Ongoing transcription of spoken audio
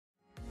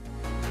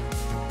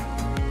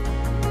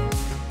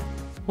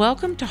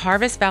Welcome to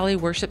Harvest Valley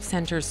Worship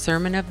Center's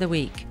Sermon of the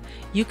Week.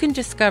 You can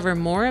discover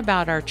more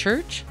about our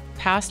church,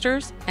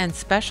 pastors, and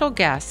special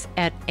guests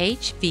at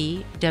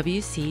HVWC.com.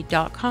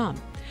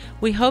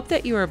 We hope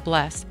that you are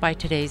blessed by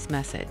today's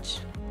message.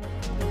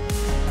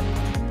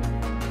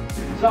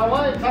 So I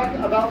want to talk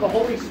about the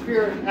Holy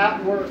Spirit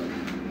at work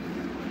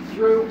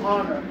through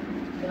honor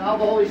and how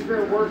the Holy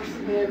Spirit works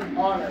in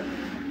honor.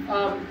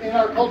 In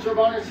our Culture of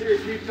Honor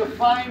series, we've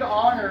defined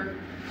honor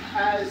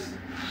as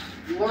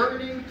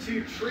learning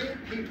to treat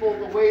people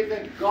the way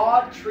that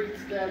God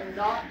treats them,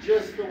 not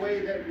just the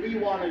way that we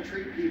want to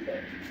treat people,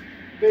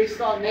 based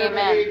on their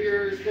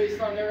behaviors, based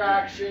on their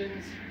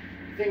actions,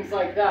 things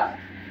like that.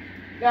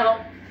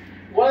 Now,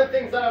 one of the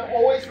things that I'm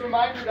always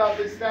reminded of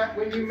is that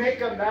when you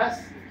make a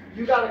mess,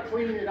 you got to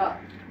clean it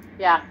up.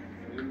 Yeah.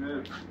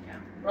 Amen.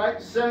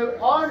 Right? So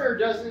honor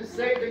doesn't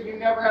say that you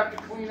never have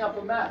to clean up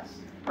a mess.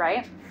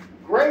 Right.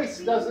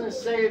 Grace doesn't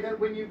say that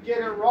when you get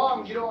it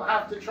wrong, you don't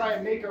have to try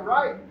and make it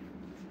right.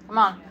 Come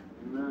on.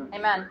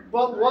 Amen.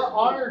 But what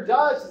honor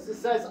does is it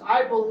says,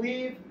 I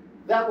believe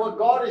that what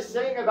God is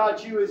saying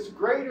about you is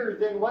greater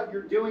than what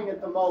you're doing at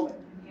the moment.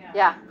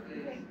 Yeah.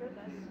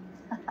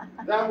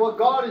 That what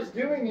God is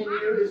doing in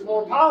you is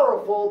more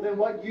powerful than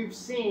what you've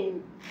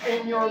seen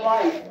in your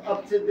life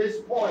up to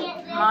this point.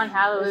 Come on,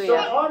 hallelujah. So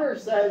honor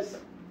says,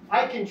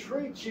 I can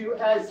treat you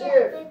as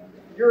if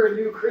you're a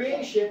new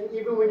creation,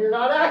 even when you're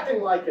not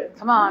acting like it.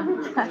 Come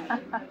on.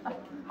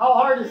 How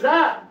hard is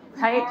that?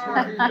 Right?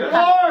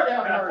 Lord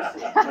have mercy.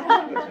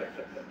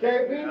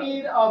 Okay, we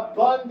need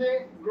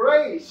abundant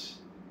grace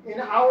in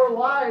our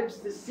lives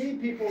to see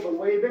people the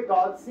way that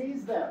God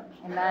sees them.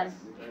 Amen.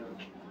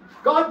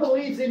 God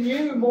believes in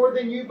you more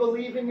than you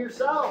believe in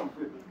yourself.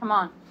 Come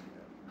on.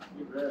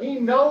 He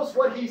knows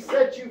what He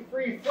set you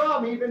free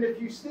from, even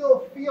if you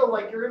still feel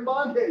like you're in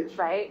bondage.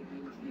 Right?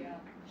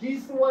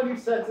 He's the one who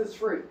sets us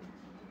free.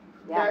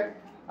 Yeah. Okay?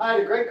 I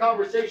had a great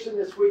conversation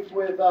this week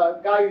with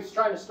a guy who's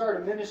trying to start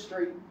a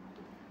ministry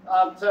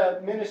to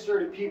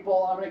minister to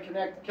people. I'm going to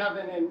connect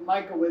Kevin and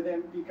Micah with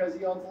him because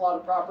he owns a lot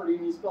of property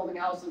and he's building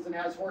houses and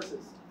has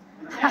horses.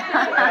 I'm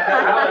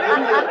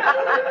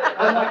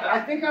like,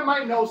 I think I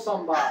might know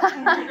somebody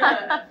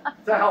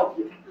to help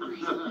you.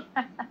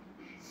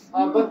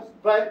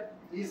 But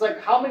he's like,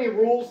 how many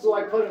rules do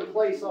I put in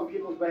place on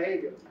people's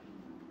behavior?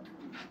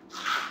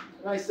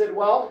 And I said,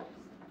 well,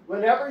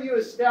 whenever you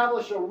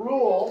establish a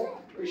rule,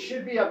 there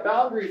should be a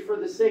boundary for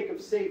the sake of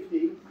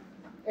safety,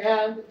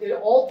 and it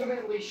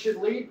ultimately should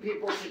lead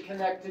people to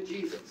connect to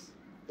Jesus.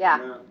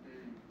 Yeah.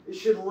 It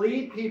should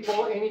lead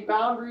people, any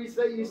boundaries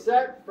that you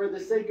set for the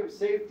sake of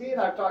safety, and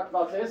I've talked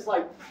about this,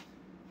 like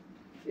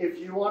if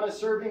you want to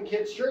serve in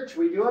kids' church,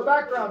 we do a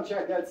background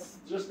check. That's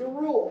just a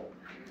rule.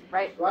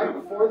 Right. Right?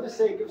 For the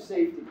sake of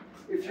safety.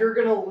 If you're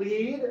going to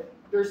lead,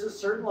 there's a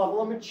certain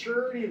level of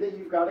maturity that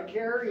you've got to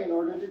carry in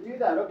order to do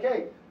that.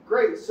 Okay,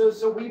 great.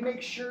 So we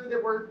make sure that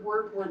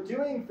we're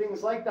doing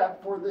things like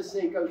that for the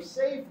sake of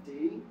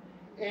safety,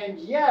 and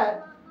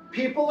yet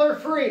people are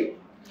free.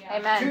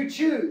 Amen. To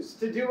choose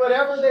to do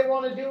whatever they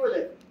want to do with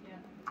it.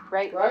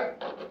 Right.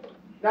 Right?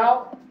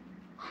 Now,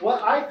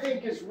 what I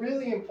think is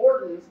really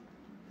important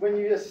when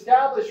you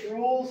establish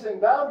rules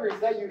and boundaries,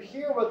 that you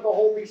hear what the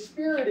Holy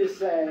Spirit is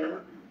saying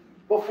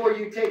before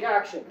you take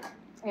action.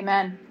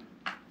 Amen.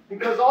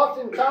 Because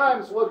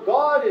oftentimes what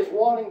God is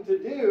wanting to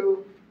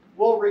do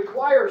will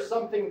require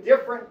something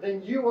different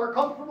than you are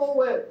comfortable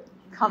with.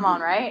 Come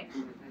on, right?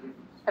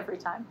 Every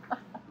time.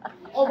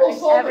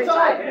 Almost all every the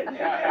time.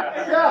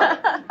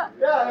 time.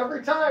 Yeah,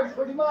 every time,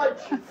 pretty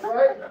much,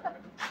 right?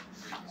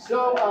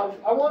 So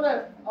I want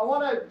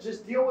to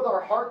just deal with our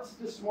hearts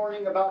this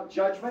morning about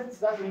judgments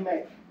that we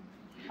make.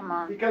 Come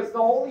on. Because the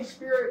Holy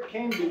Spirit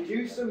came to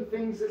do some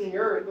things in the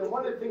earth, and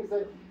one of the things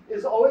that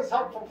is always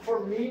helpful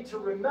for me to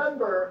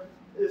remember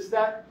is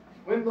that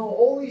when the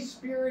Holy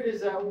Spirit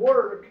is at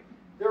work,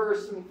 there are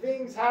some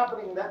things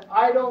happening that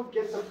I don't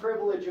get the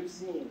privilege of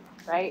seeing.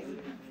 Right.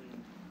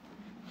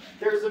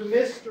 There's a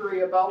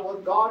mystery about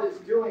what God is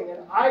doing,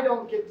 and I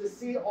don't get to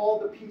see all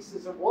the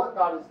pieces of what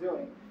God is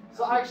doing.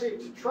 So actually,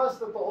 to trust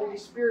that the Holy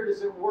Spirit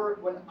is at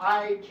work when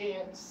I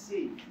can't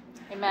see.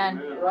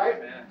 Amen.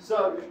 Right?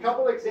 So there's a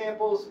couple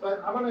examples,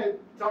 but I'm going to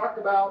talk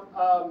about,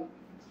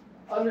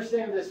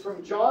 understand this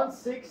from John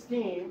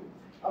 16.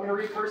 I'm going to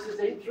read verses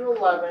 8 through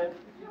 11.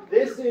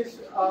 This is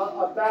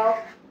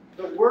about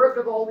the work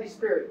of the Holy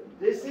Spirit.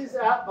 This is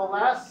at the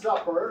Last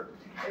Supper,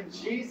 and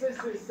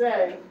Jesus is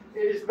saying,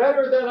 it is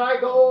better that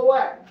I go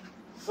away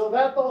so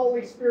that the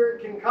Holy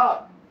Spirit can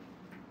come.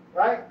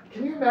 Right?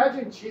 Can you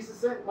imagine Jesus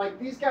said, like,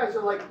 these guys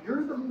are like,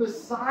 you're the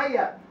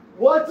Messiah.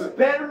 What's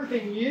better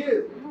than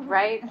you?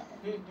 Right?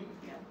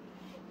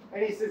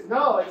 And he says,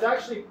 no, it's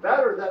actually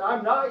better that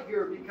I'm not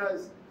here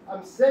because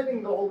I'm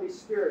sending the Holy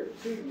Spirit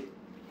to you.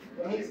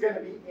 And He's going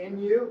to be in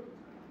you.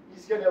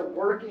 He's going to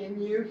work in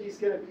you. He's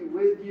going to be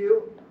with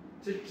you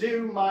to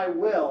do my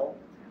will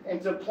and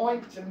to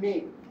point to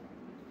me.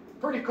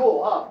 Pretty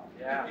cool, huh?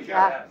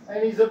 Yeah.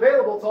 And He's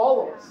available to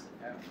all of us.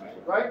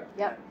 Right?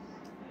 Yep.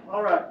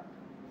 All right.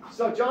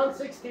 So John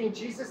 16,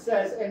 Jesus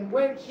says, and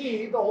when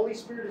He, the Holy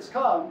Spirit, has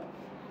come,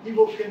 He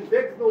will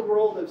convict the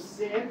world of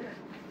sin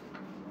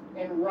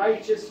and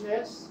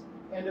righteousness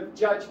and of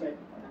judgment.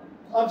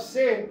 Of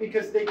sin,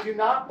 because they do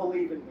not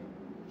believe in me.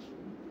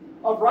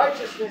 Of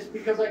righteousness,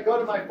 because I go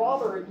to my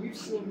Father and you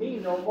see me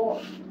no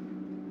more.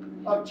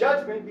 Of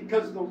judgment,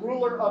 because the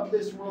ruler of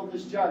this world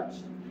is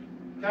judged.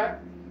 Okay?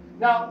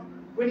 Now,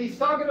 when he's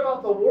talking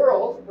about the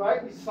world,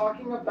 right, he's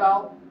talking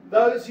about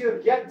those who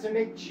have yet to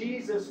make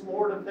Jesus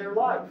Lord of their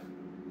life.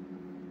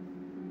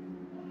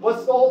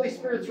 What's the Holy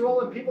Spirit's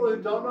role in people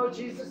who don't know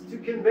Jesus? To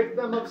convict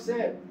them of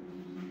sin.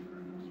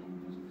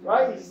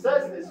 Right? He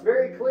says this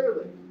very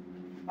clearly.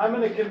 I'm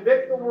going to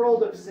convict the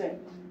world of sin.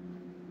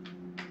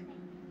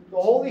 The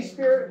Holy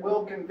Spirit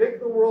will convict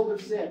the world of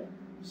sin.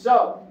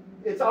 So,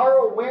 it's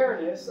our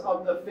awareness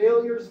of the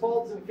failures,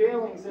 faults, and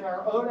failings in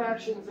our own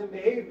actions and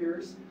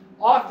behaviors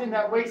often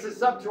that wakes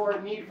us up to our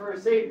need for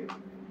a Savior.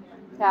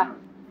 Yeah.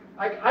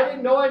 I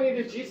didn't know I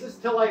needed Jesus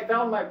till I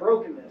found my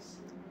brokenness.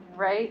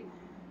 Right?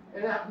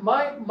 And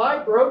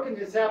my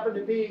brokenness happened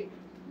to be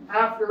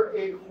after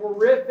a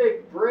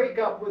horrific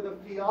breakup with a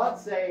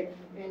fiance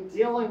and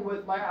dealing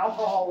with my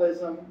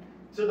alcoholism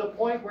to the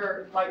point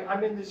where like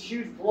I'm in this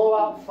huge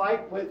blowout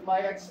fight with my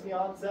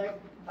ex-fiance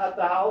at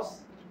the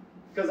house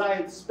because I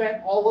had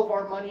spent all of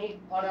our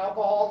money on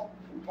alcohol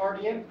and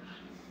partying.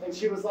 And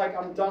she was like,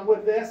 I'm done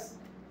with this.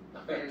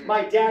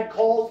 My dad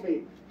calls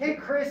me. Hey,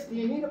 Chris, do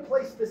you need a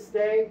place to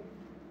stay?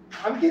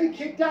 I'm getting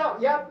kicked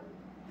out. Yep.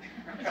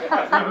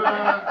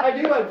 I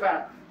do, in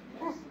fact.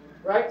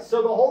 Right?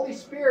 So the Holy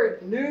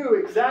Spirit knew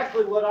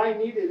exactly what I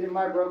needed in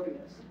my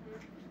brokenness.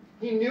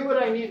 He knew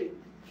what I needed.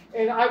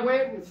 And I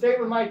went and stayed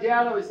with my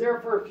dad. I was there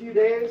for a few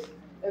days.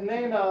 And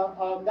then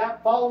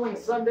that following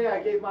Sunday,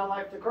 I gave my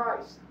life to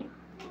Christ.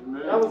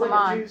 That was like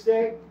a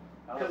Tuesday.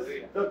 Because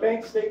the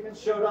bank statement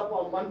showed up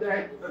on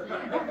Monday.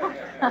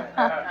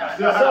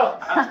 So,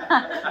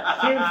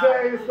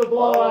 Tuesday is the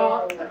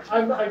blowout.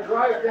 I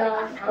drive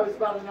down. I was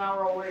about an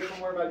hour away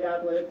from where my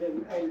dad lived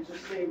and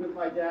just stayed with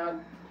my dad.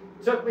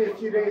 It took me a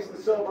few days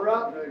to sober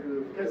up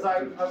because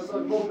I was a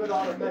little bit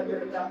on a bender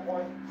at that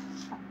point.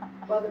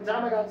 By the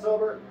time I got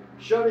sober,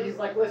 Showed he's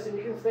like, listen,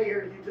 you can stay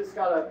here. You just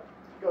got to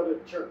go to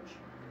church.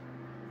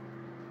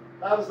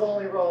 That was the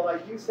only rule.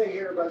 Like, you stay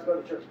here, but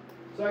go to church.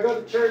 So I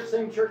go to church,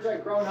 same church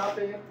I'd grown up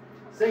in,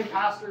 same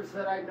pastors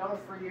that I'd known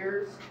for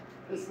years,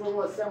 this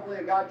little Assembly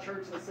of God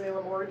church in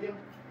Salem, Oregon.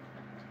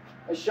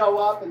 I show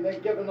up and they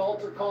give an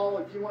altar call.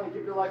 If you want to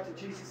give your life to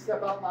Jesus,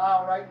 step out in the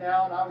aisle right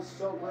now. And I was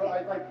so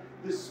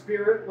the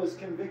Spirit was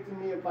convicting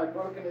me of my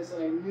brokenness,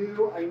 and I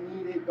knew I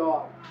needed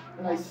God.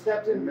 And I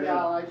stepped in the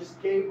aisle. I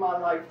just gave my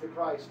life to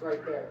Christ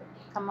right there.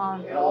 Come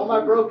on. In all my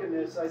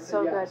brokenness, I said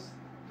so yes.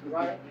 Good.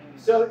 Right?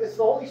 So it's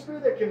the Holy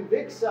Spirit that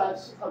convicts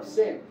us of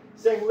sin.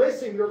 Saying,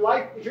 listen, your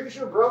life, here's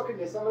your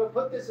brokenness. I'm going to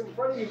put this in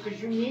front of you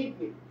because you need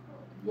me.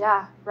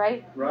 Yeah,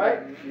 right? Right?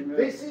 Amen.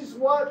 This is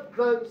what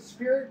the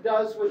Spirit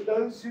does with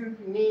those who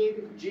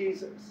need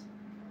Jesus.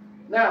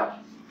 Now,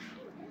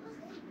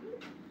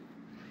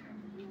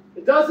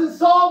 it doesn't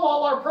solve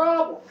all our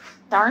problems.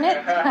 Darn it.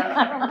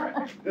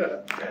 I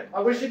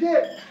wish it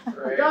did.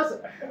 It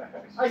doesn't.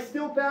 I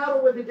still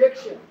battle with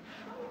addiction.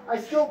 I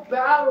still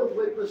battle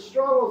with the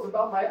struggles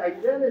about my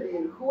identity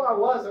and who I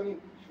was. I mean,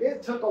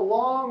 it took a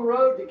long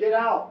road to get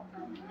out.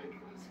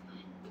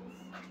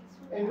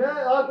 And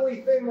that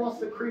ugly thing wants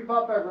to creep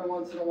up every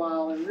once in a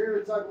while and rear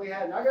its ugly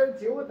head. And I got to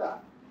deal with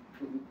that.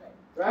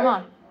 Right? Come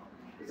on.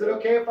 Is it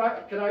okay if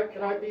can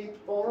I be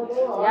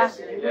vulnerable? Yeah.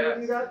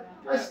 Do that?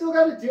 I still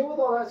got to deal with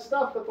all that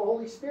stuff, but the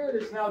Holy Spirit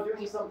is now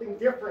doing something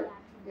different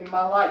in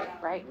my life.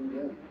 Right.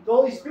 The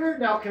Holy Spirit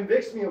now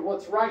convicts me of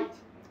what's right.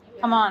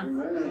 Come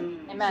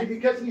on. Amen. See,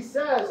 because He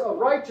says of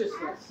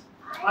righteousness,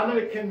 I'm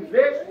going to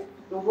convict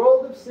the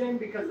world of sin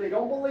because they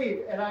don't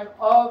believe, and I'm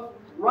of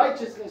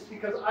righteousness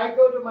because I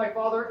go to my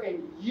Father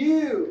and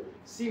you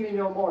see me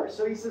no more.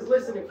 So He says,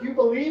 listen, if you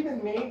believe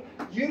in me,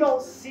 you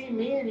don't see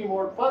me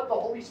anymore, but the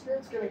Holy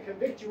Spirit's going to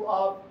convict you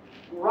of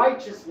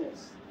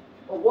righteousness,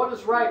 of what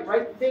is right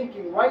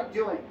thinking, right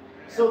doing.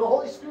 So the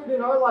Holy Spirit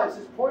in our lives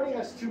is pointing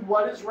us to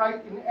what is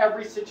right in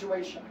every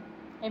situation.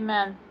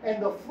 Amen.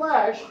 And the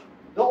flesh,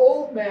 the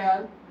old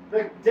man,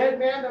 the dead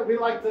man that we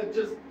like to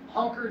just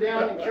hunker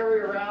down and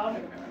carry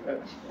around,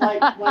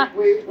 like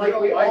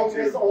we own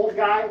this old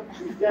guy,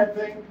 this dead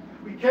thing.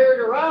 We carry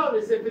it around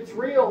as if it's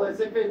real, as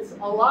if it's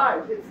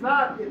alive. It's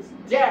not, it's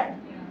dead.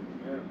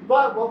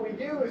 But what we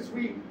do is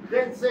we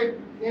then say,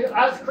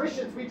 as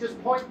Christians, we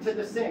just point to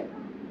the sin.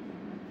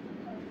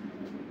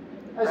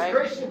 As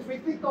Christians, we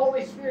think the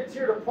Holy Spirit's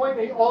here to point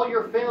at all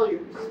your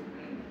failures.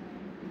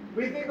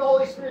 We think the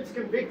Holy Spirit's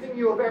convicting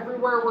you of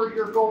everywhere where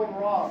you're going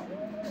wrong.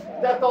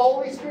 That the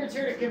Holy Spirit's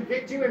here to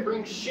convict you and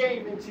bring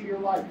shame into your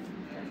life.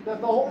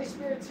 That the Holy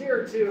Spirit's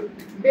here to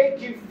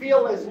make you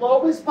feel as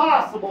low as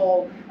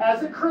possible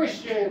as a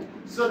Christian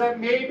so that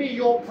maybe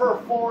you'll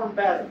perform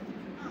better.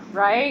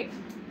 Right?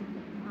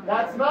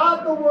 That's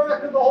not the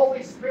work of the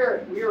Holy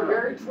Spirit. We are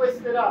very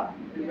twisted up.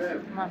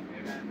 Amen.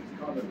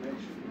 Amen.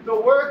 The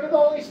work of the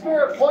Holy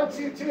Spirit points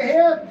you to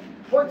Him,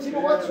 points you to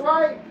what's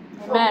right,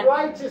 of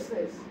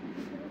righteousness.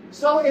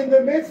 So in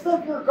the midst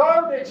of your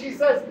garbage, he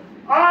says,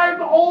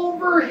 I'm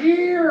over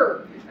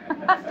here.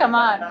 Come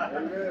on.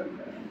 Amen.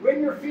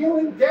 When you're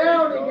feeling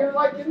down and you're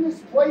like in this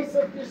place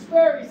of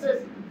despair, he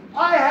says,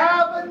 I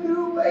have a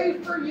new way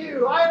for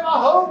you. I have a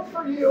hope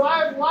for you.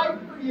 I have life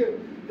for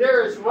you.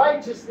 There is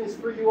righteousness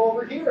for you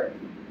over here.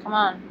 Come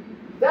on.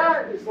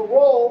 That is the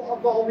role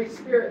of the Holy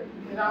Spirit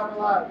in our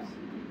lives.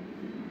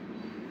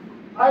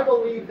 I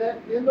believe that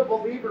in the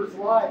believer's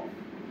life,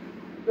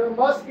 there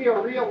must be a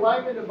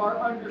realignment of our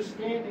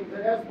understanding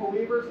that as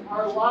believers,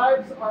 our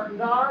lives are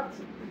not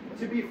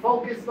to be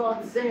focused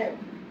on sin.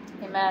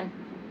 Amen.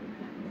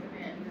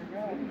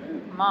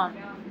 Come on.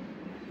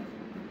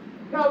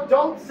 No,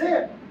 don't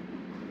sin.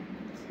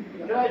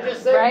 Can I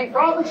just say, Right. you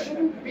probably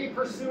shouldn't be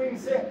pursuing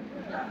sin.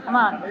 Come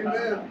on.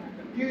 Amen.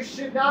 You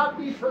should not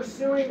be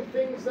pursuing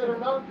things that are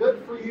not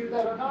good for you,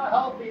 that are not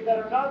healthy, that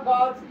are not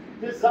God's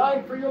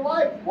design for your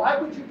life. Why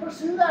would you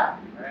pursue that?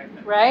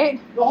 Right?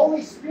 The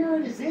Holy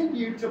Spirit is in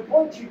you to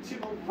point you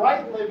to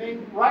right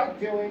living, right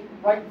doing,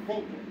 right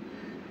thinking.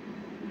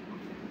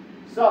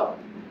 So,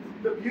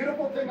 the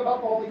beautiful thing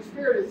about the Holy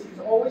Spirit is He's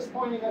always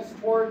pointing us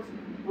towards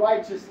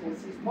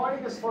righteousness. He's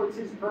pointing us towards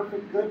His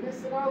perfect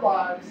goodness in our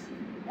lives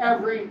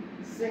every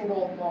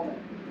single moment.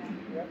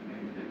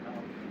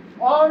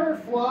 Honor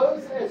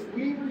flows as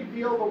we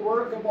reveal the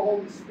work of the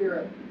Holy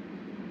Spirit.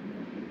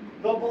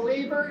 The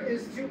believer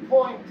is to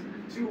point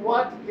to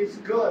what is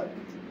good.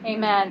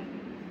 Amen.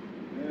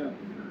 Yeah.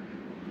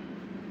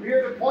 We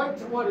are to point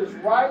to what is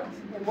right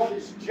and what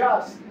is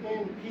just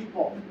in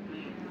people.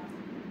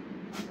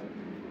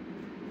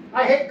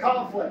 I hate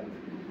conflict.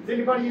 Does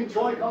anybody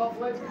enjoy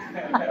conflict?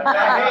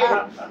 I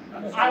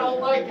hate it. I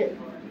don't like it.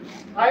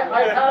 I've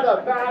had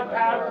a bad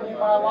pattern in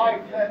my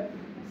life that,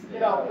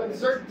 when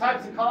certain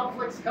types of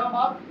conflicts come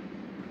up,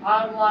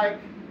 I'm like,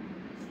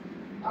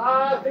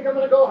 I think I'm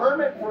going to go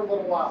hermit for a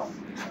little while.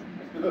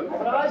 I'm going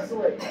to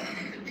isolate.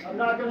 I'm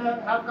not going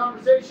to have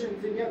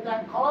conversations. And yet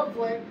that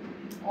conflict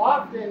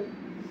often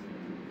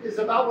is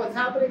about what's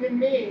happening in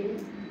me.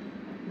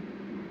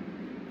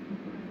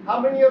 How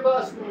many of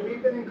us, when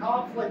we've been in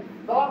conflict,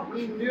 thought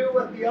we knew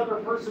what the other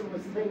person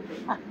was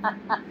thinking?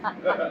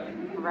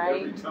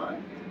 Right? Every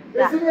time.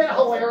 Isn't it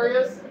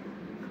hilarious?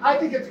 I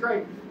think it's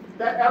great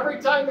that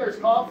every time there's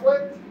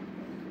conflict,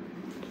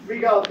 we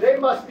go, they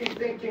must be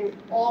thinking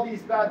all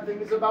these bad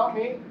things about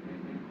me.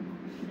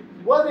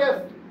 What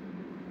if,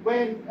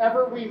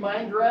 whenever we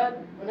mind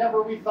read,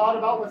 whenever we thought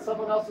about what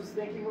someone else was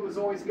thinking, it was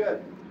always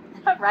good?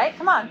 Right?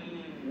 Come on.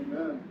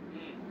 Amen.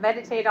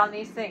 Meditate on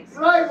these things.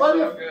 Right? What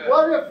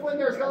if when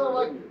there's kind of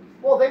like,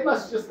 well, they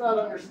must just not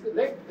understand.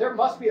 There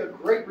must be a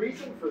great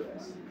reason for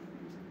this.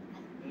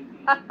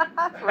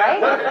 Right?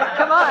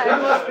 Come There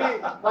on. must be,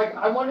 like,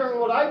 I'm wondering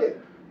what I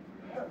did.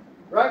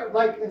 Right?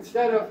 Like,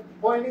 instead of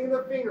pointing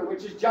the finger,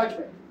 which is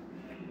judgment.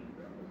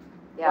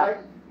 Yeah. Right?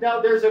 Now,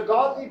 there's a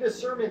godly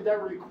discernment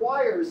that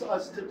requires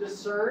us to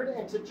discern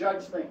and to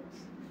judge things.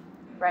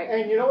 Right.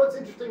 And you know what's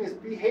interesting is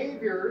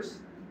behaviors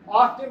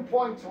often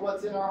point to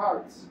what's in our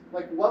hearts.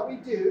 Like what we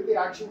do, the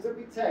actions that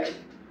we take,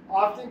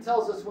 often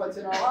tells us what's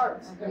in our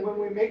hearts. And when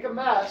we make a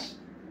mess,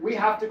 we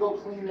have to go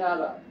clean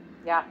that up.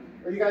 Yeah.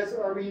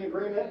 Are we in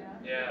agreement?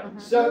 Yeah. Mhm.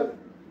 So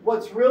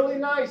what's really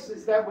nice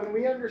is that when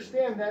we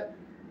understand that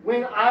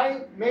when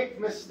I make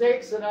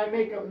mistakes and I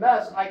make a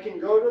mess, I can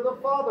go to the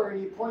Father and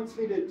He points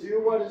me to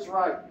do what is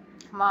right.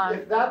 Come on.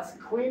 If that's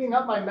cleaning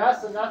up my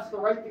mess and that's the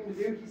right thing to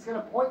do, He's going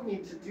to point me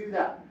to do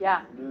that.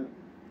 Yeah. Amen.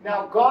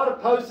 Now, God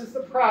opposes the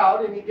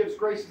proud and He gives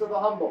grace to the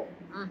humble.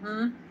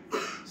 Mm-hmm.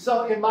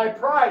 So in my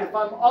pride, if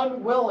I'm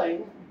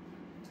unwilling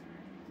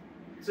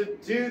to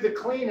do the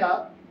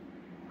cleanup,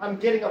 I'm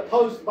getting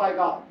opposed by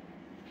God.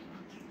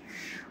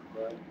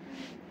 Right.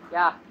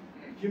 Yeah.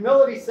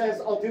 Humility says,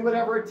 I'll do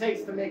whatever it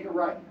takes to make it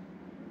right.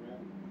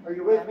 Are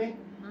you with me?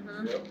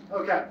 Mm-hmm. Yep.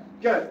 Okay,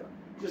 good.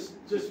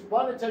 Just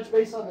want to touch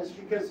base on this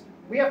because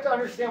we have to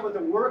understand what the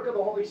work of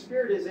the Holy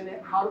Spirit is in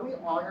it. How do we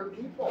honor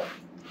people?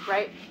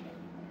 Right.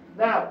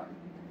 Now,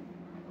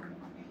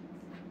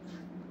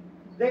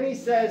 then he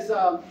says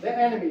the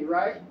enemy,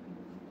 right?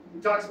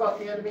 He talks about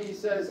the enemy. He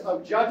says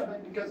of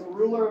judgment because the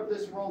ruler of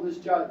this world is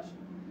judged.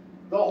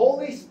 The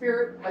Holy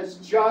Spirit has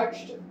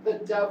judged the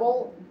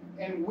devil,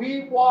 and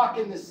we walk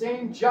in the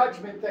same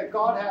judgment that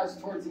God has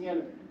towards the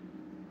enemy.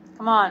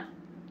 Come on.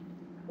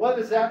 What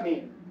does that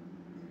mean?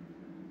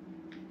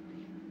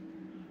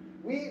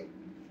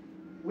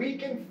 We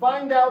can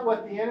find out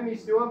what the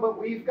enemy's doing, but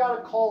we've got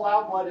to call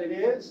out what it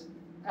is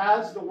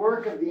as the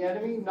work of the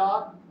enemy,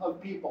 not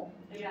of people.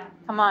 Yeah.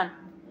 Come on.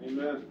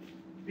 Amen.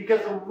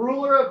 Because the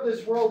ruler of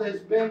this world has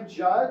been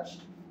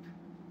judged,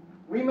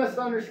 we must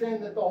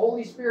understand that the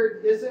Holy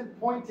Spirit isn't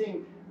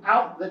pointing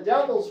out the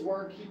devil's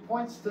work, He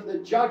points to the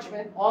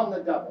judgment on the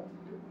devil.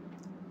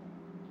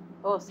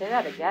 Oh, say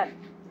that again.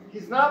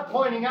 He's not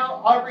pointing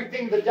out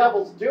everything the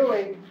devil's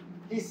doing,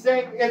 He's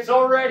saying it's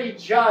already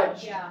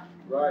judged. Yeah.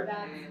 Right.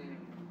 That's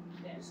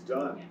It's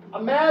done.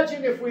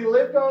 Imagine if we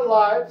lived our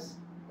lives,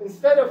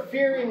 instead of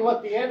fearing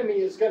what the enemy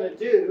is going to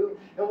do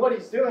and what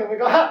he's doing, we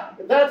go, ha,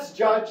 that's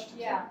judged.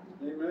 yeah.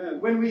 Amen.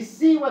 When we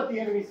see what the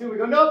enemy's doing, we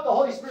go, nope, the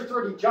Holy Spirit's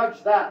already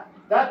judged that.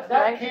 That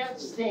Right. can't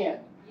stand.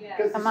 Yeah.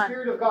 Because the Come on.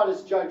 Spirit of God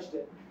has judged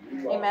it.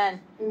 Amen.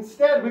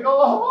 Instead, we go,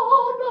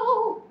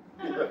 oh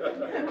no.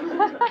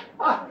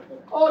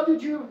 Oh,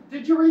 did you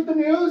read the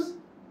news?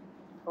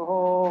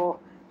 Oh,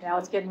 now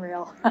it's getting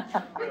real.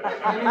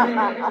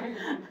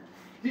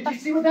 Did you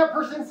see what that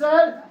person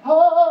said?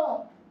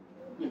 Oh,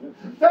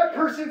 that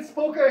person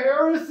spoke a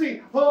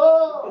heresy.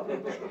 Oh.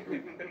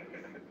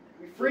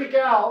 We freak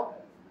out.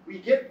 We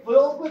get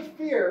filled with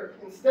fear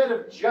instead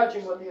of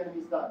judging what the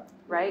enemy's done.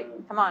 Right?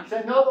 Come on.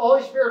 Said, no, the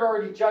Holy Spirit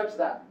already judged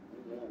that.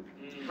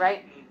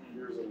 Right?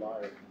 Here's a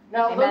liar.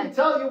 Now, let Amen. me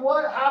tell you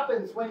what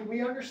happens when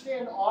we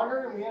understand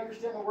honor and we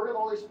understand the word of the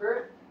Holy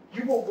Spirit.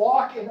 You will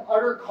walk in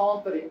utter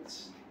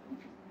confidence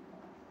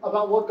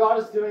about what God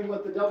is doing,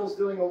 what the devil's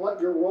doing, and what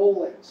your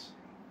role is.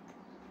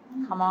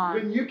 Come on.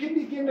 When you can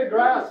begin to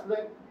grasp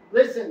that,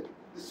 listen,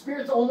 the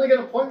Spirit's only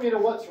going to point me to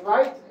what's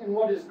right and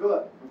what is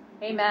good.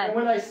 And Amen.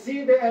 when I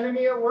see the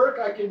enemy at work,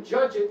 I can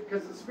judge it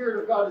because the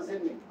Spirit of God is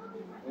in me.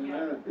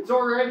 Amen. It's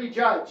already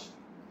judged,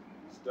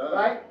 It's done.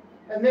 right?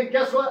 And then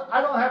guess what?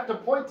 I don't have to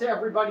point to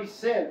everybody's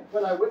sin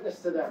when I witness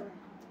to them.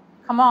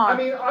 Come on. I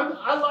mean,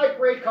 I like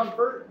Ray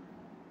Comfort.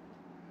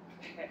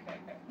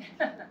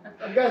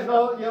 You guys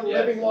know,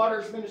 Living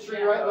Waters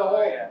Ministry, right?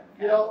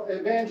 The whole,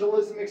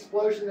 evangelism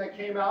explosion that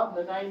came out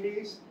in the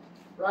 90s,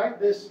 right?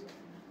 This,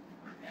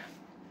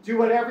 do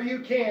whatever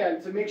you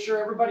can to make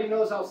sure everybody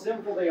knows how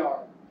sinful they are.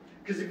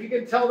 Because if you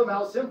can tell them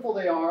how sinful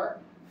they are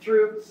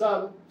through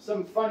some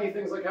funny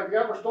things like, have you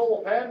ever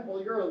stole a pen?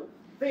 Well, you're a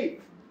thief.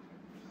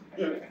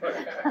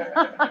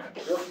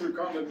 Go through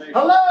condemnation.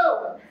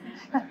 Hello!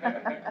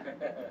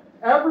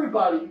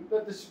 Everybody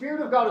that the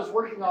Spirit of God is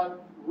working on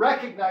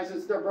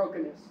recognizes their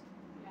brokenness.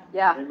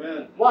 Yeah.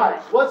 Amen.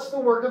 Why? What's the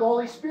work of the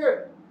Holy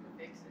Spirit?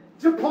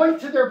 To point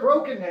to their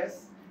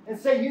brokenness and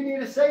say, you need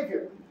a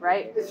Savior.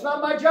 Right? It's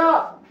not my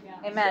job.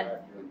 Amen.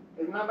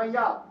 It's not my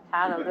job.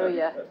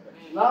 Hallelujah.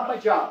 Not my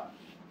job.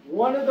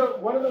 One of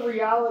the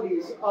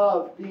realities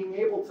of being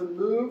able to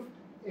move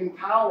in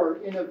power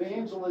in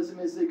evangelism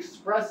is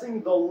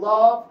expressing the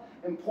love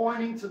and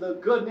pointing to the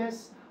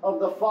goodness of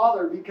the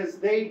Father, because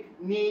they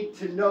need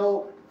to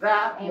know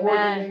that more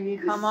than they Amen.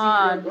 need to Come see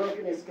on. their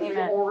brokenness, because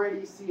they Amen.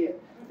 already see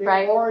it. They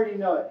Right. already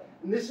know it.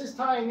 And this is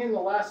tying in the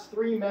last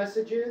 3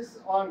 messages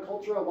on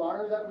culture of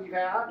honor that we've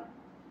had.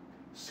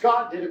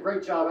 Scott did a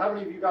great job. How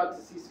many of you got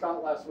to see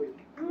Scott last week?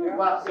 Yeah,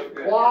 Wow. so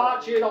good.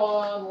 Watch it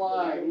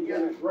online. He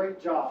did a great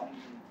job.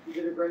 He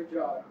did a great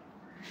job.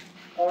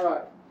 All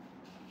right.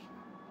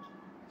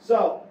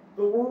 So,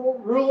 the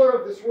ruler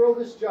of this world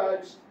is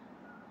judged.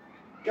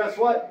 Guess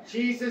what?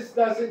 Jesus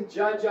doesn't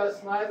judge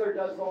us, neither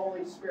does the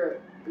Holy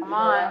Spirit. Did you Come know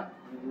on. that?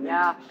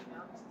 Yeah.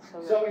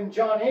 So in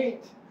John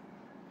 8,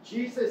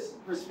 Jesus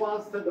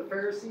responds to the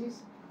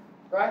Pharisees,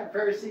 right? The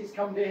Pharisees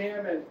come to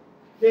him and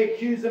they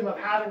accuse him of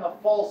having a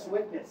false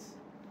witness.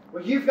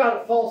 Well, you've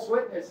got a false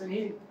witness, and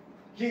he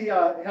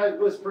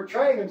was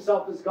portraying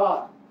himself as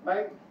God,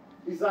 right?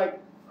 He's like,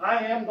 I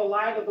am the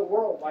light of the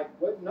world. Like,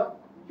 what? No,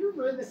 you're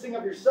witnessing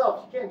of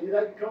yourself. You can't do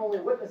that. You can only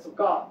witness of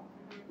God.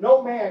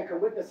 No man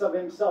can witness of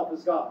himself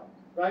as God,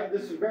 right?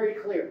 This is very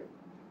clear,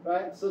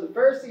 right? So the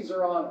Pharisees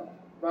are on him,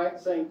 right?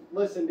 Saying,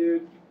 listen,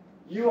 dude,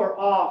 you are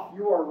off.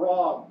 You are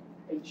wrong.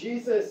 And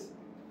Jesus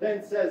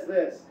then says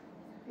this,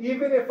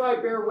 even if I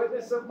bear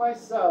witness of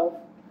myself,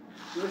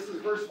 this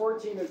is verse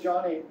 14 of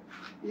John 8,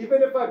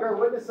 even if I bear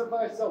witness of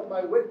myself,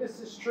 my witness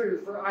is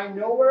true, for I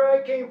know where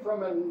I came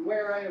from and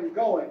where I am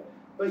going,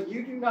 but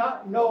you do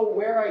not know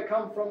where I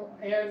come from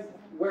and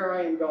where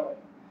I am going.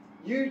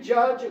 You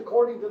judge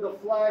according to the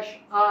flesh,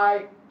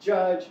 I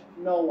judge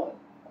no one.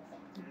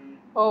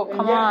 Oh, And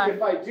come yet, on.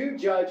 if I do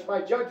judge,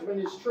 my judgment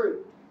is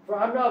true. For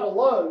I'm not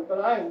alone,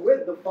 but I am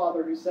with the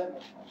Father who sent me.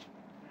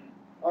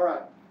 All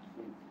right.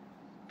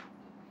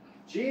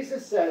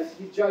 Jesus says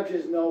he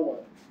judges no one.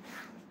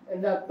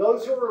 And that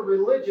those who are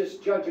religious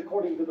judge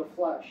according to the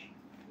flesh.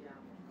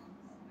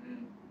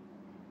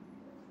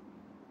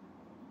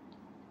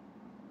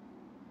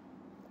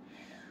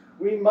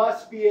 We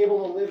must be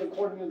able to live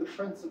according to the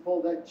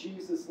principle that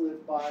Jesus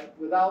lived by,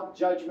 without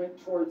judgment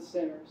towards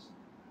sinners.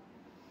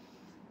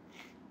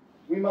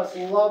 We must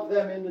love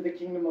them into the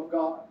kingdom of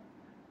God.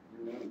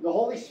 The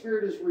Holy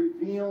Spirit is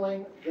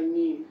revealing the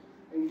need,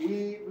 and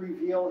we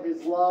reveal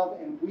his love,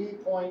 and we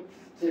point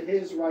to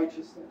his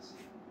righteousness,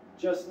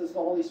 just as the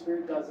Holy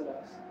Spirit does in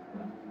us.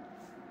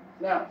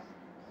 Now,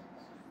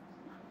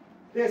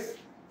 this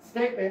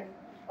statement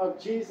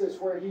of Jesus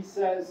where he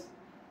says,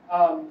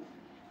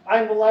 I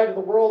am the light of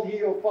the world. He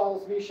who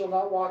follows me shall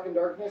not walk in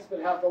darkness,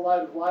 but have the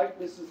light of life.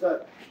 This is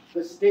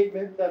the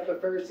statement that the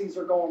Pharisees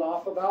are going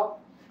off about.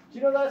 Do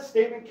you know that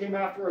statement came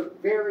after a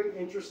very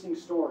interesting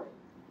story?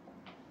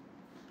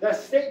 That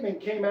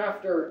statement came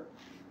after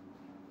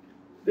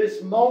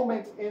this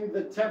moment in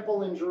the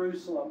temple in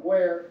Jerusalem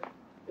where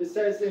it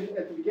says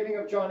at the beginning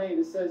of John 8,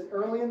 it says,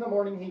 early in the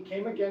morning he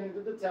came again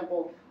into the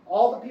temple.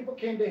 All the people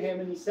came to him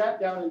and he sat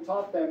down and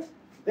taught them.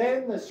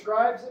 Then the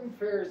scribes and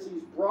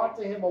Pharisees brought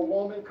to him a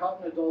woman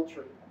caught in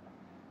adultery.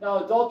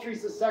 Now, adultery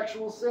is a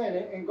sexual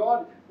sin, and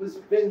God has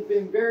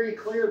been very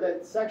clear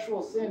that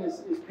sexual sin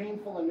is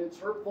painful and it's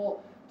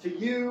hurtful to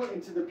you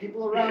and to the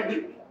people around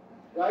you.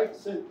 Right?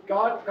 So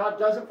God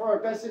does it for our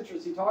best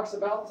interest. He talks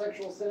about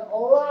sexual sin a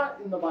lot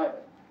in the Bible.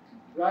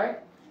 Right?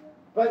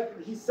 But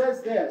he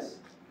says this.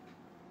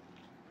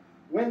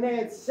 When they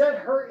had set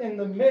her in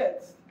the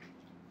midst,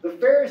 the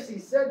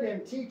Pharisees said to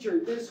him, "Teacher,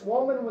 this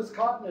woman was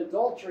caught in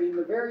adultery in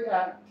the very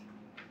act.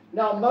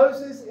 Now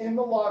Moses in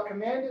the law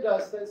commanded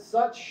us that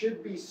such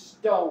should be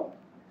stoned.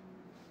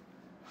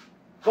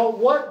 But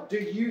what do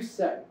you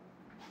say?"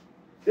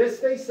 This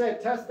they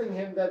said, testing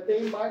him, that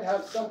they might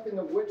have something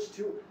of which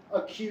to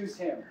accuse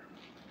him.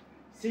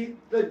 See,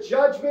 the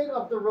judgment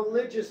of the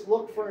religious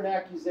look for an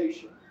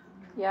accusation.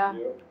 Yeah.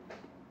 Yep.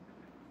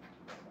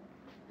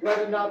 Let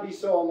it not be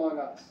so among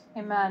us.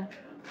 Amen.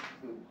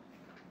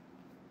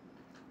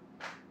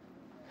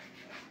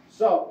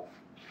 So,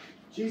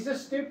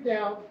 Jesus stooped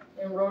down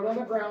and wrote on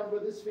the ground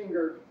with his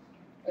finger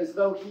as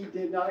though he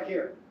did not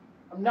hear.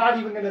 I'm not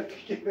even going to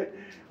give it.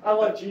 I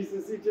love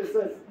Jesus. He just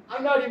says,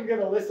 I'm not even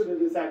going to listen to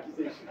this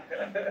accusation.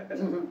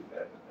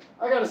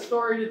 I got a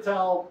story to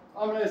tell.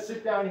 I'm going to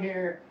sit down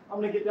here.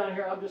 I'm going to get down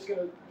here. I'm just going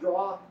to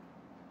draw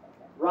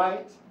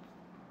right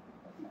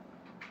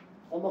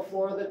on the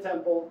floor of the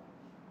temple.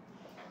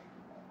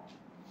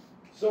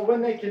 So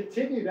when they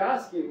continued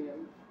asking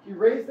him, he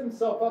raised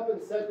himself up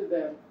and said to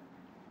them,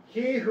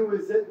 He who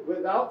is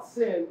without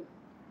sin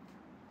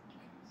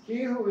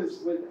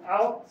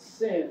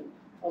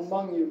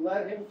among you,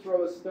 let him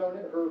throw a stone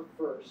at her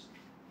first.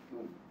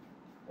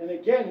 And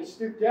again he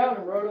stooped down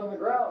and wrote on the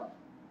ground.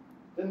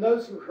 Then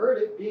those who heard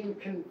it, being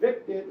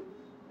convicted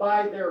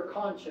by their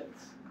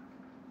conscience.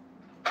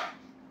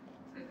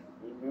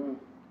 Amen.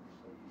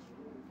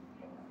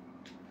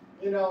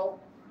 You know,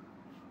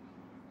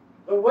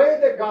 the way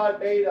that God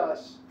made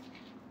us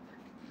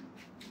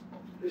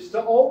is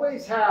to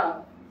always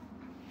have,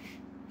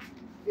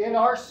 in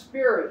our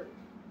spirit,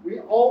 we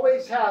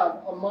always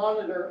have a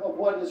monitor of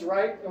what is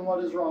right and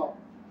what is wrong.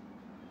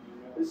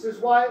 This is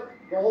why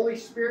the Holy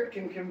Spirit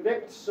can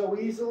convict so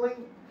easily,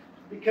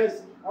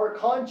 because our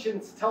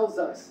conscience tells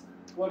us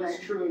what is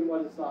true and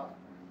what is not.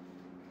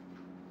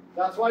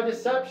 That's why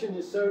deception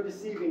is so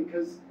deceiving,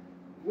 because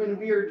when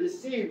we are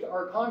deceived,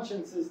 our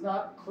conscience is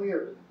not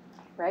clear.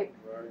 Right?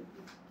 Right.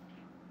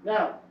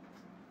 Now,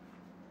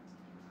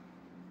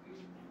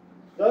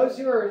 those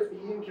who are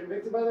being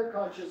convicted by their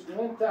conscience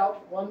went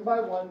out one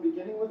by one,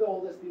 beginning with the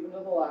oldest, even to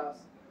the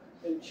last.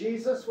 And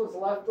Jesus was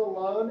left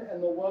alone,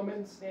 and the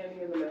woman standing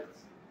in the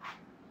midst.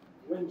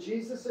 When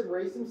Jesus had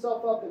raised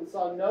himself up and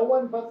saw no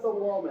one but the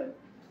woman,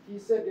 he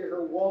said to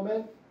her,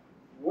 Woman,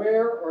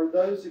 where are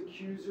those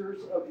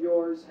accusers of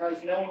yours?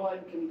 Has no one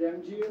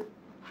condemned you?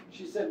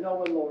 She said, No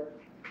one, Lord.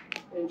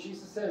 And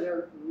Jesus said to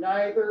her,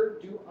 Neither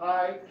do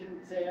I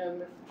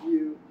condemn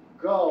you.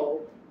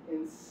 Go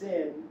and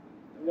sin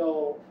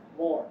no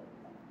more.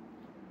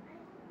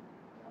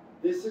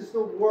 This is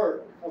the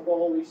work of the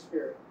Holy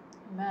Spirit.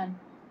 Amen.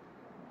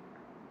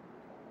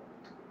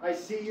 I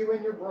see you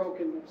in your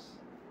brokenness.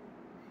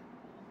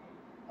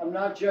 I'm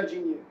not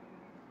judging you.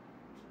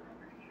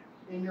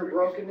 In your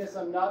brokenness,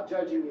 I'm not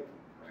judging you.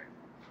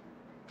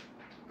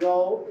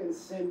 Go and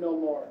sin no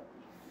more.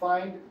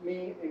 Find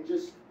me, and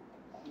just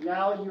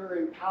now you're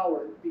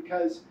empowered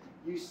because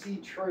you see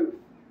truth.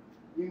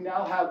 You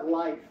now have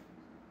life.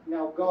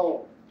 Now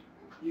go.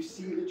 You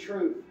see the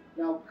truth.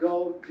 Now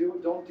go.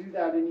 Don't do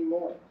that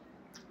anymore.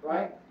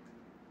 Right?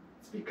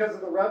 It's because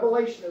of the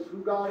revelation of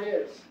who God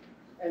is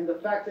and the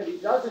fact that he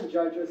doesn't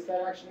judge us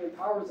that actually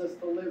empowers us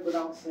to live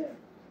without sin.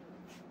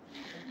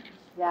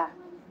 Yeah.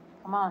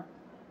 Come on.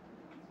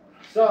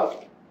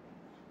 So,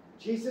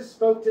 Jesus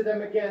spoke to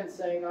them again,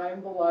 saying, I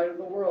am the light of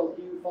the world.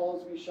 He who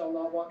follows me shall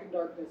not walk in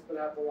darkness, but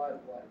have the light of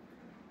life.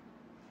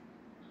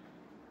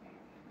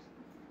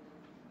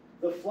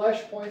 The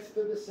flesh points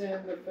to the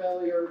sin, the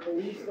failure,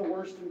 believes the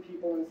worst in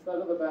people instead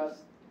of the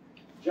best,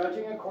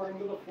 judging according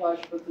to the flesh,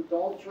 puts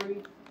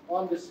adultery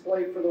on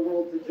display for the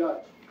world to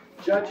judge.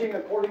 Judging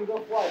according to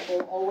the flesh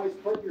will always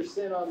put your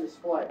sin on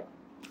display.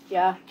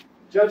 Yeah.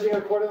 Judging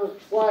according to the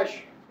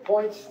flesh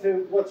points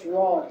to what's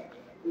wrong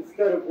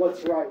instead of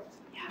what's right.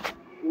 Yeah.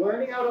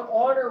 Learning how to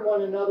honor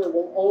one another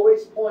will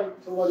always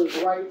point to what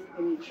is right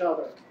in each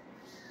other.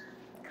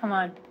 Come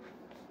on.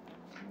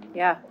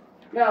 Yeah.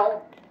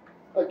 Now,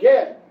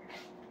 again,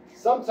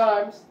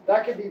 sometimes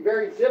that can be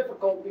very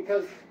difficult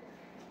because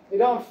they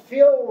don't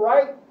feel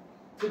right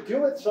to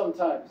do it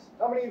sometimes.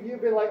 How many of you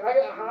have been like,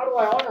 how do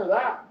I honor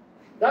that?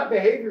 That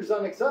behavior is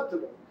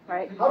unacceptable.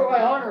 Right. How do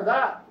I honor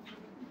that?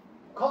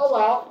 Call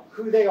out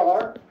who they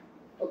are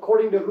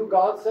according to who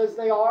God says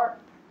they are.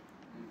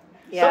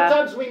 Yeah.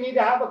 Sometimes we need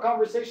to have a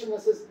conversation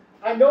that says,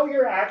 I know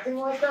you're acting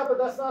like that, but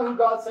that's not who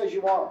God says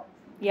you are.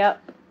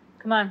 Yep.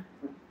 Come on.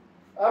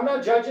 I'm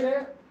not judging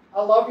it.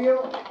 I love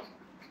you.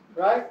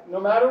 Right? No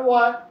matter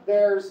what,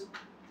 there's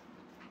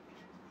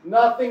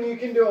nothing you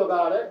can do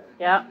about it.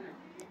 Yeah.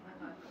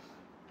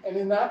 And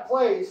in that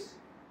place,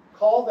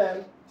 call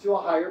them to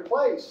a higher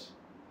place.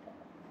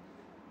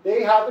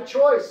 They have a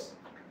choice.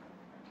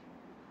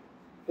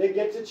 They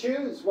get to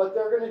choose what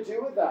they're going to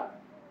do with that.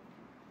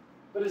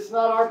 But it's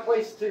not our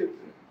place to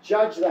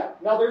judge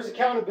that. Now, there's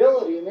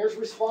accountability and there's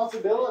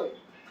responsibility.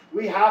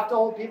 We have to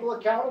hold people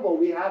accountable.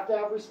 We have to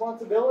have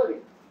responsibility.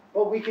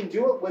 But we can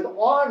do it with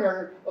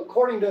honor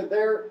according to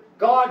their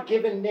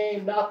God-given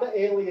name, not the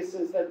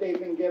aliases that they've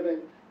been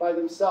given by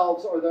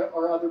themselves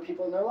or other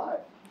people in their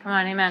life. Come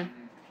on, amen.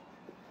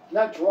 And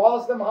that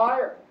draws them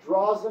higher,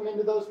 draws them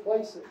into those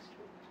places.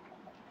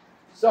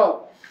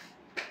 So,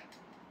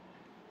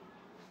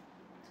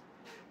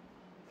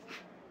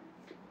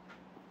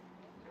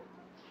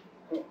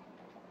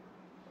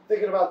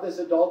 thinking about this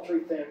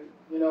adultery thing,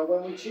 you know,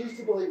 when we choose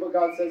to believe what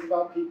God says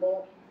about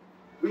people,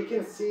 we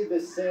can see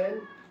the sin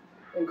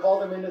and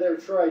call them into their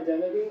true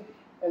identity.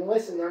 And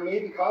listen, there may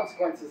be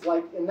consequences.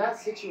 Like in that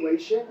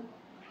situation,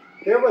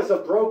 there was a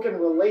broken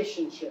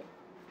relationship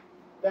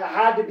that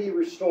had to be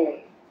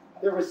restored.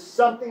 There was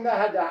something that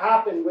had to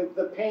happen with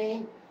the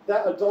pain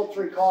that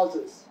adultery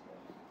causes.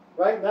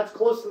 Right? And that's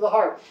close to the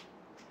heart.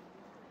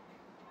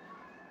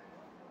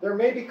 There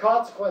may be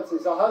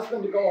consequences, a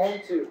husband to go home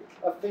to,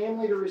 a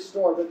family to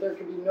restore, but there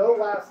can be no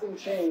lasting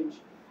change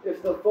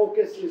if the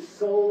focus is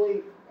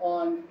solely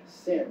on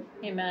sin.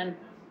 Amen.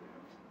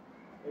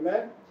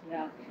 Amen?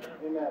 Yeah.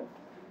 Amen.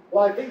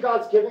 Well, I think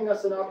God's giving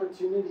us an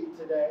opportunity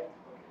today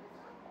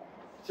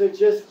to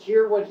just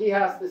hear what He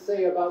has to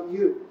say about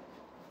you.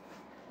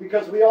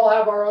 Because we all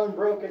have our own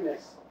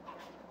brokenness.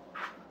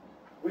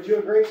 Would you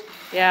agree?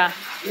 Yeah.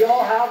 We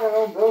all have our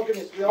own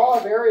brokenness. We all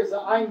have areas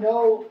that I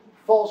know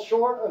fall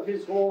short of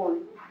His glory.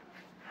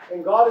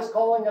 And God is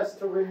calling us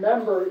to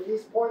remember,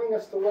 He's pointing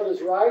us to what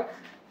is right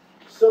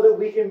so that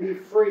we can be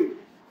free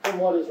from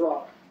what is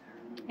wrong.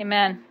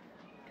 Amen.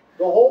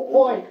 The whole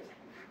point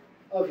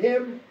of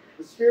Him,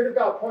 the Spirit of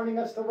God, pointing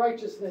us to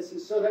righteousness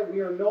is so that we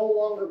are no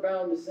longer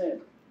bound to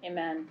sin.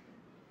 Amen.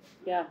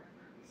 Yeah.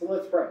 So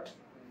let's pray.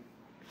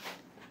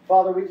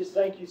 Father, we just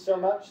thank You so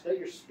much that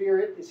Your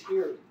Spirit is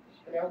here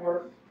and at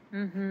work.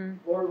 Mm-hmm.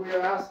 Lord, we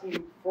are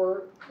asking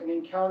for an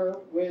encounter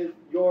with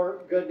Your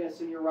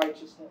goodness and Your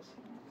righteousness.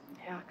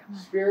 Yeah, come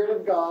on. Spirit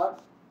of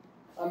God,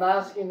 I'm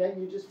asking that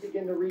You just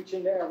begin to reach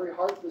into every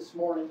heart this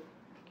morning,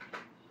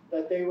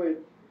 that they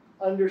would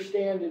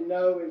understand and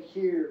know and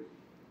hear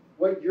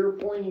what You're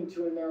pointing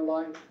to in their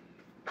life,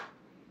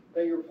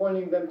 that You're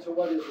pointing them to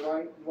what is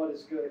right and what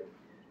is good.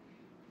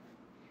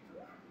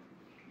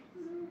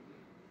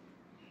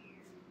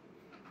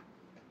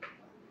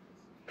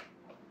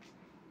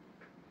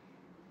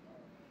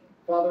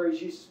 Father,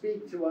 as You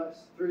speak to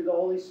us through the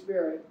Holy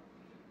Spirit,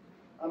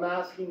 I'm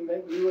asking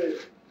that You would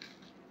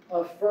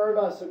affirm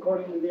us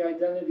according to the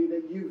identity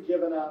that You've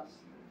given us.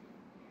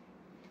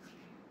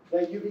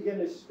 That You begin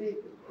to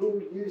speak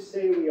who You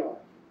say we are.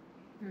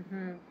 Mm-hmm.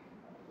 And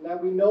that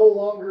we no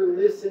longer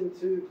listen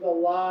to the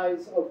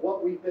lies of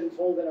what we've been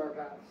told in our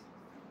past.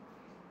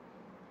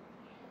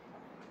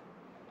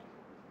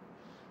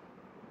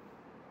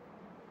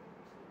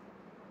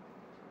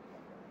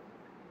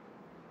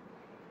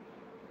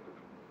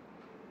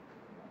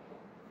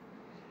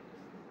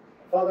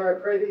 Father, I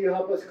pray that You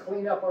help us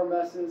clean up our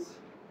messes.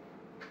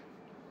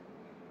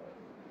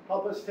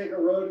 Help us take a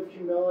road of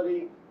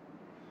humility.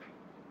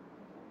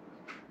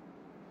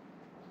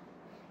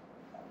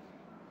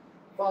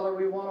 Father,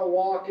 we want to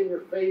walk in Your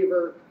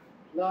favor,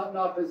 not in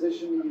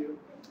opposition to You.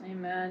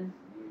 Amen.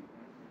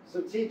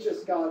 So teach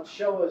us, God.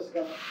 Show us,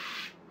 God.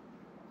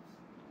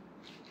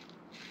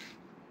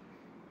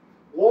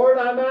 Lord,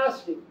 I'm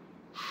asking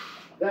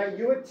that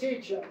You would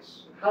teach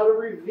us how to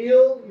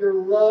reveal Your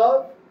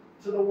love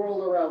to the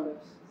world around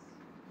us.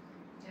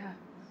 Yeah.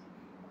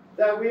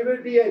 That we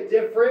would be a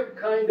different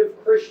kind of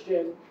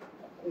Christian.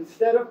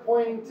 Instead of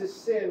pointing to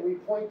sin, we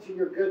point to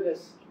Your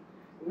goodness.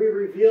 We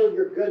reveal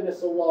Your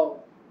goodness alone.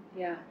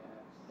 Yeah.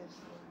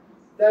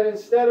 That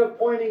instead of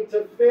pointing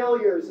to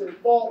failures and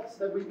faults,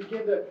 that we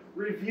begin to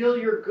reveal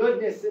Your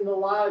goodness in the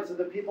lives of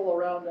the people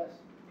around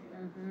us.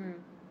 Mm-hmm.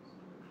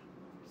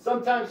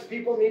 Sometimes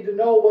people need to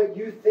know what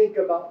You think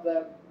about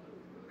them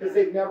because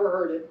they've never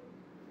heard it.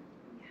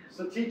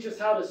 So teach us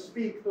how to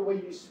speak the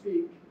way You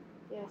speak.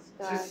 Yes,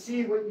 To God.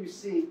 see what You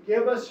see.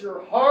 Give us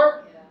Your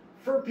heart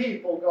for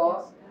people,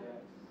 God.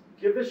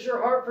 Give us Your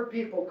heart for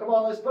people. Come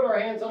on, let's put our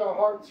hands on our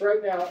hearts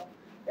right now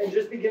and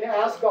just begin to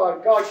ask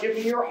God, God, give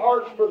me Your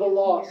heart for the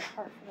lost.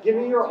 Give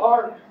me Your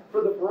heart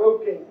for the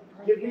broken.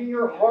 Give me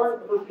Your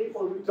heart for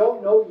people who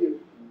don't know You.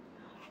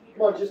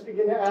 Come on, just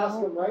begin to ask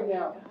Him right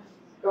now.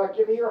 God,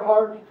 give me Your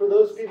heart for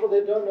those people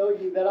that don't know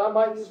You, that I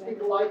might speak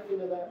life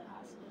into them.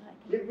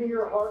 Give me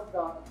Your heart,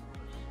 God.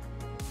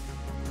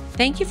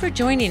 Thank you for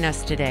joining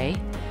us today.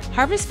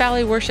 Harvest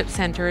Valley Worship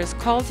Center is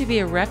called to be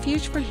a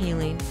refuge for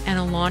healing and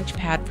a launch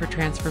pad for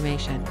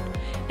transformation.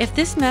 If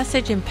this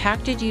message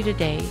impacted you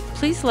today,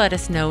 please let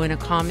us know in a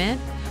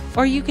comment,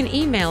 or you can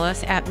email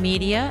us at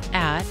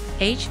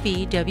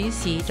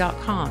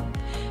media@hvwc.com.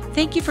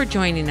 Thank you for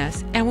joining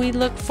us, and we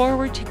look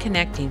forward to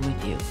connecting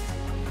with you.